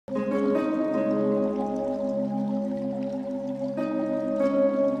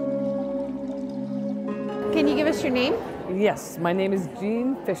Can you give us your name? Yes, my name is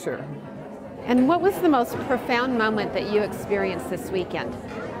Jean Fisher. And what was the most profound moment that you experienced this weekend?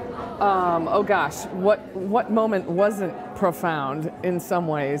 Oh gosh, what moment wasn't profound in some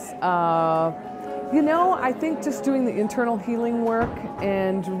ways? You know, I think just doing the internal healing work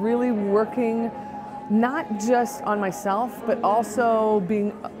and really working not just on myself, but also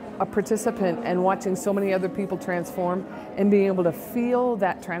being a participant and watching so many other people transform and being able to feel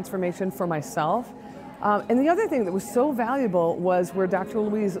that transformation for myself. And the other thing that was so valuable was where Dr.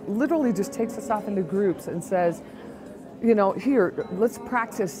 Louise literally just takes us off into groups and says, you know, here, let's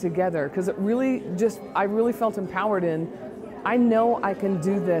practice together, because it really I really felt empowered in, I know I can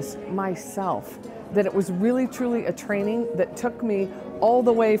do this myself. That it was really truly a training that took me all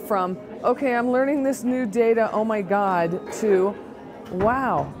the way from, okay, I'm learning this new data, oh my God, to,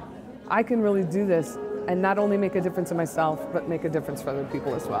 wow, I can really do this and not only make a difference in myself, but make a difference for other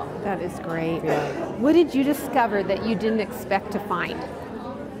people as well. That is great. Yeah. What did you discover that you didn't expect to find?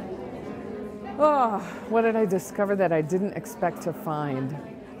 Oh, what did I discover that I didn't expect to find?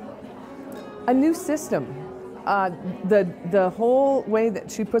 A new system. The whole way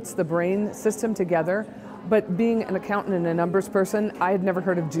that she puts the brain system together, but being an accountant and a numbers person, I had never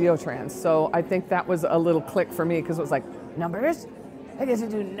heard of Geotrans. So I think that was a little click for me, because it was like, numbers? I get to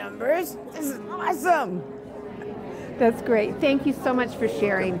do numbers? This is awesome. That's great. Thank you so much for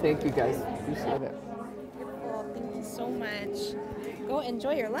sharing. Thank you guys. Appreciate it. Wonderful. Thank you so much. Go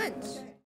enjoy your lunch.